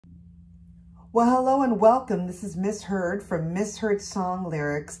Well, hello and welcome. This is Miss Heard from Miss Heard Song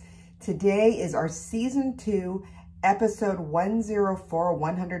Lyrics. Today is our Season 2, Episode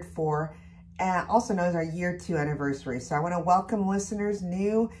 104, also known as our Year 2 anniversary. So I want to welcome listeners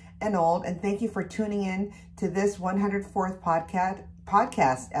new and old, and thank you for tuning in to this 104th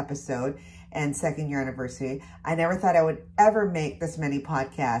podcast episode and second year anniversary. I never thought I would ever make this many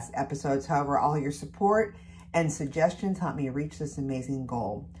podcast episodes. However, all your support and suggestions helped me reach this amazing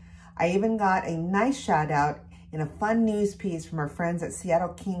goal. I even got a nice shout out in a fun news piece from our friends at Seattle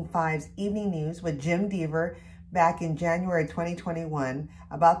King 5's Evening News with Jim Deaver back in January 2021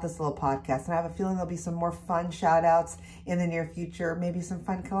 about this little podcast. And I have a feeling there'll be some more fun shout outs in the near future, maybe some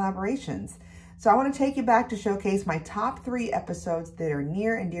fun collaborations. So I want to take you back to showcase my top 3 episodes that are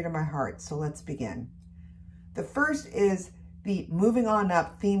near and dear to my heart. So let's begin. The first is the Moving On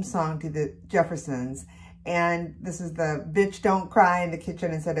Up theme song to the Jeffersons. And this is the bitch don't cry in the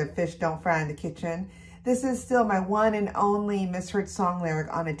kitchen instead of fish don't fry in the kitchen. This is still my one and only misheard song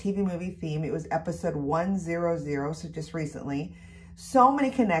lyric on a TV movie theme. It was episode 100, so just recently. So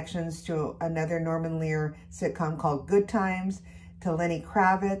many connections to another Norman Lear sitcom called Good Times, to Lenny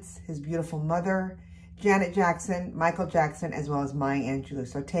Kravitz, his beautiful mother, Janet Jackson, Michael Jackson, as well as Maya Angelou.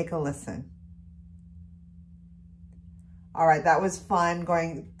 So take a listen. All right, that was fun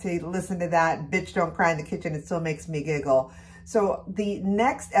going to listen to that. Bitch Don't Cry in the Kitchen. It still makes me giggle. So the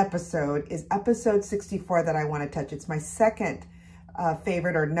next episode is episode 64 that I want to touch. It's my second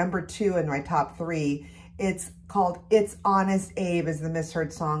favorite, or number 2 in my top 3. It's called It's Honest Abe is the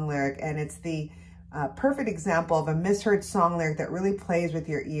misheard song lyric. And it's the perfect example of a misheard song lyric that really plays with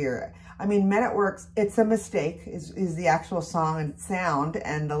your ear. I mean, Men at Work's It's a Mistake is the actual song and sound,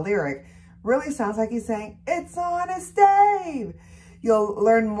 and the lyric really sounds like he's saying, it's Honest Abe. You'll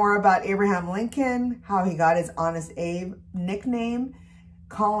learn more about Abraham Lincoln, how he got his Honest Abe nickname,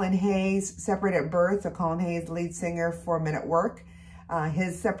 Colin Hayes, separated at birth, so Colin Hayes, lead singer for Men at Work,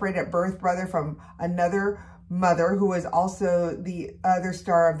 his separated at birth brother from another mother who was also the other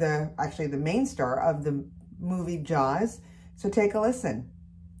star of the main star of the movie Jaws. So take a listen.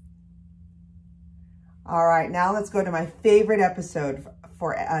 All right, now let's go to my favorite episode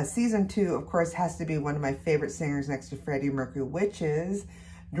for season 2, of course, has to be one of my favorite singers next to Freddie Mercury, which is,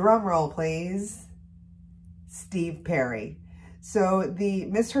 drum roll please, Steve Perry. So the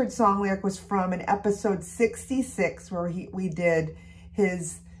misheard song lyric was from an episode 66 where we did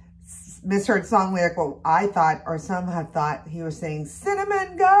his misheard song lyric. What I thought, or some have thought, he was saying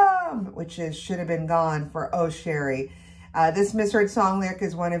cinnamon gum, which is should have been gone for Oh Sherry. This misheard song lyric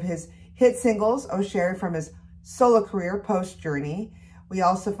is one of his hit singles, Oh Sherry, from his solo career post Journey. We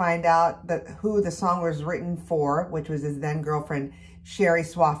also find out that who the song was written for, which was his then girlfriend, Sherry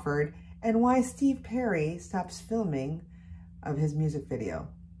Swafford, and why Steve Perry stops filming of his music video.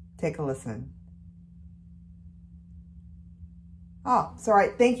 Take a listen. Oh, so all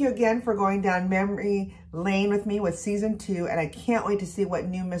right. Thank you again for going down memory lane with me with season 2, and I can't wait to see what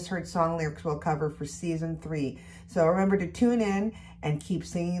new misheard song lyrics we'll cover for season 3. So remember to tune in and keep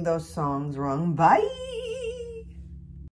singing those songs wrong. Bye.